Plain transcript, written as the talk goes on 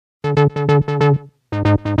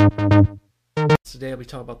Today we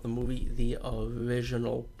talk about the movie, the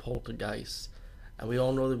original Poltergeist. And we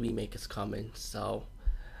all know the remake is coming, so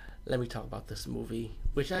let me talk about this movie.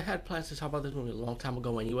 Which I had plans to talk about this movie a long time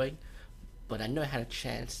ago anyway, but I never had a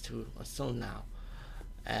chance to until now.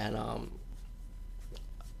 And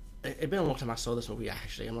it's been a long time I saw this movie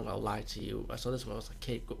actually, I'm not gonna lie to you. I saw this when I was a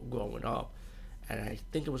kid growing up, and I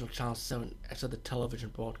think it was on Channel 7. I saw the television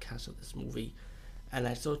broadcast of this movie, and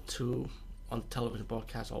I saw two on the television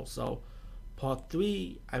broadcast also. Part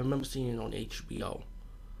 3, I remember seeing it on HBO.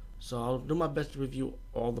 So I'll do my best to review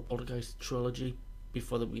all the Poltergeist trilogy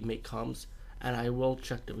before the remake comes, and I will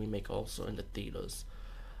check the remake also in the theaters.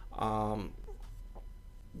 Um,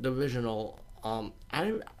 the original,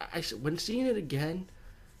 when seeing it again,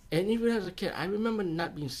 and even as a kid, I remember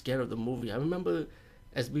not being scared of the movie. I remember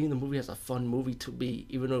as being the movie as a fun movie to be,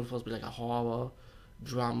 even though it was supposed to be like a horror,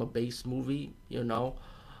 drama-based movie,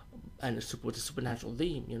 and with a supernatural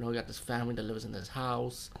theme. You got this family that lives in this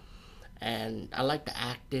house, and I like the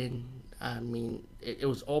acting. I mean, it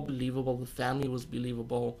was all believable. The family was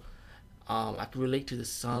believable. I could relate to the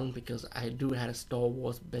son because I do had a Star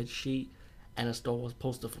Wars bed sheet and a Star Wars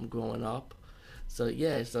poster from growing up. So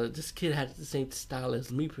yeah, so this kid had the same style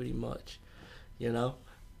as me pretty much, you know.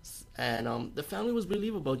 And the family was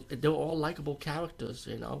believable. They were all likable characters.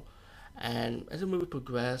 And as the movie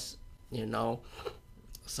progressed, you know,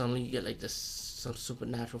 suddenly you get like this some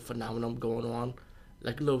supernatural phenomenon going on,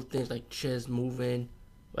 like little things like chairs moving.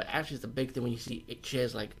 But actually, it's a big thing when you see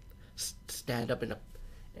chairs like stand up in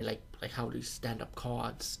like how these stand up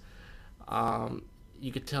cards.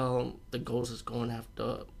 You could tell the ghost is going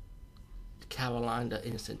after Caroline, the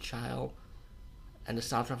innocent child, and the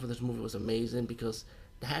soundtrack for this movie was amazing because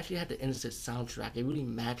they actually had the innocent soundtrack. It really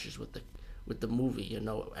matches with the movie,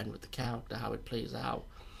 and with the character how it plays out.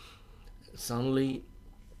 Suddenly,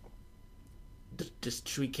 this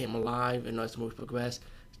tree came alive, and as the movie progressed,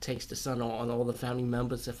 it takes the son on all the family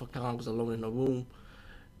members. Except for Kong was alone in the room.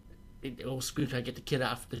 It all screams trying to get the kid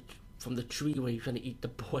out from the tree where he's trying to eat the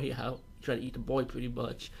boy out. He's trying to eat the boy pretty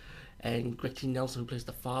much. And Gretchen Nelson, who plays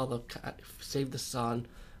the father, saved the son.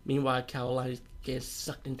 Meanwhile, Caroline gets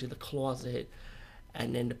sucked into the closet,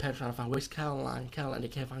 and then the parents trying to find where's Caroline. They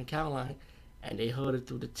can't find Caroline, and they heard it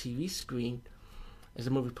through the TV screen. As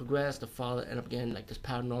the movie progressed, the father ended up getting like this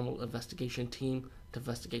paranormal investigation team to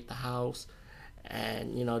investigate the house,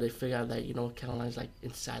 and they figure out that Caroline's like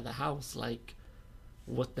inside the house, like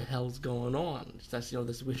what the hell's going on? That's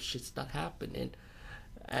this weird shit start happening,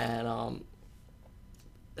 and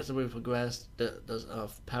as the movie progressed, the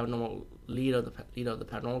paranormal leader of the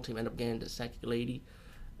paranormal team ended up getting the psychic lady,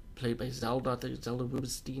 played by Zelda. I think Zelda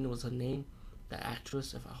Rubinstein was her name, the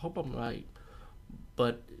actress. If I hope I'm right,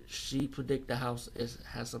 but she predict the house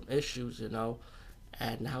has some issues, and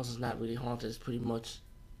the house is not really haunted. It's pretty much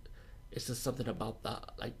it's just something about the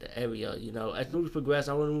area. As the movie progressed,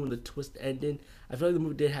 I want to ruin the twist ending. I feel like the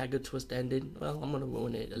movie did have a good twist ending. Well, I'm gonna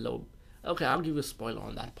ruin it a little. Okay, I'll give you a spoiler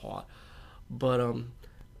on that part. But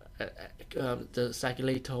the psychic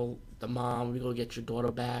lady told the mom, "We gonna get your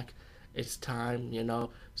daughter back. It's time."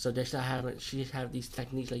 So they start having she have these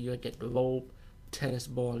techniques like you get the rope, tennis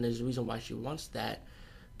ball, and there's a reason why she wants that,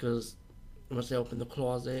 because once they open the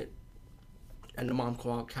closet, and the mom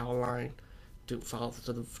called Caroline to follow,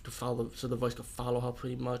 so the voice could follow her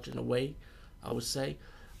pretty much in a way, I would say.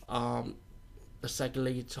 Um, the second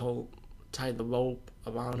lady told tie the rope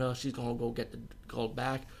around her. She's gonna go get the girl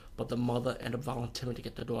back, but the mother ended up volunteering to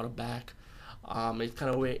get the daughter back. It's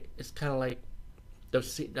kind of weird. It's kind of like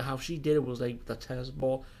how she did it was like the tennis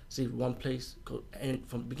ball. See one place go end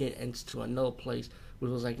from beginning ends to another place,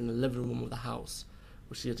 which was like in the living room of the house.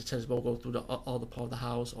 We see the tennis ball go through the other part of the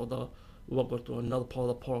house, or the rope go through another part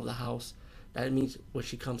of the house. That means when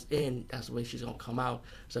she comes in, that's the way she's gonna come out.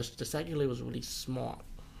 So the second lady was really smart.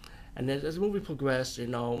 And then as the movie progressed,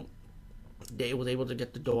 they was able to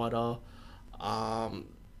get the daughter. Um,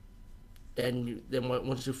 then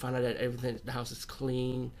once you find out that everything the house is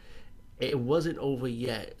clean, it wasn't over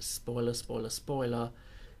yet. Spoiler, spoiler, spoiler.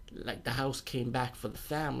 Like the house came back for the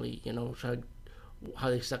family. How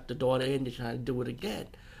they sucked the daughter in, they trying to do it again,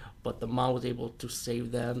 but the mom was able to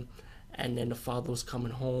save them. And then the father was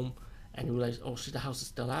coming home, and he realized, oh shit, the house is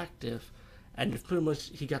still active, and pretty much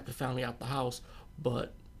he got the family out the house.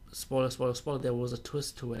 But spoiler, spoiler, spoiler, there was a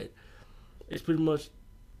twist to it. It's pretty much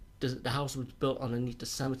the house was built underneath the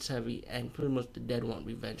cemetery, and pretty much the dead want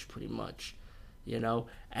revenge, pretty much,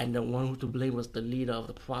 And the one who to blame was the leader of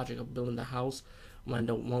the project of building the house. When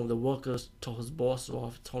one of the workers told his boss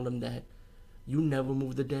off, told him that you never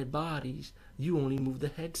move the dead bodies, you only move the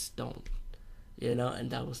headstone,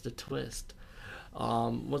 and that was the twist.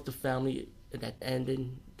 Once the family in that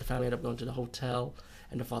ending, the family ended up going to the hotel,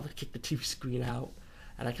 and the father kicked the TV screen out.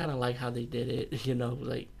 And I kind of like how they did it.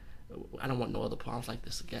 Like I don't want no other problems like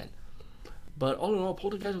this again. But all in all,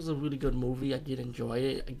 Poltergeist was a really good movie. I did enjoy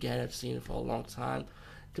it. Again, I've seen it for a long time.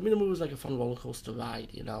 To me, the movie was like a fun roller coaster ride.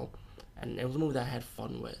 And it was a movie that I had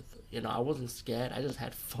fun with. I wasn't scared. I just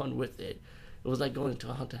had fun with it. It was like going into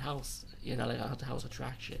a haunted house. Like a haunted house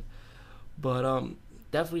attraction. But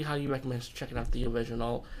definitely highly recommend checking out the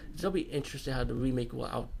original. It'll be interesting how the remake will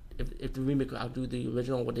out if the remake will outdo the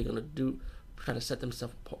original. What they're gonna do, trying to set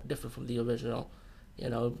themselves different from the original.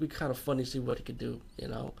 It'd be kind of funny to see what it could do.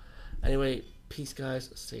 Anyway, peace, guys.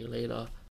 See you later.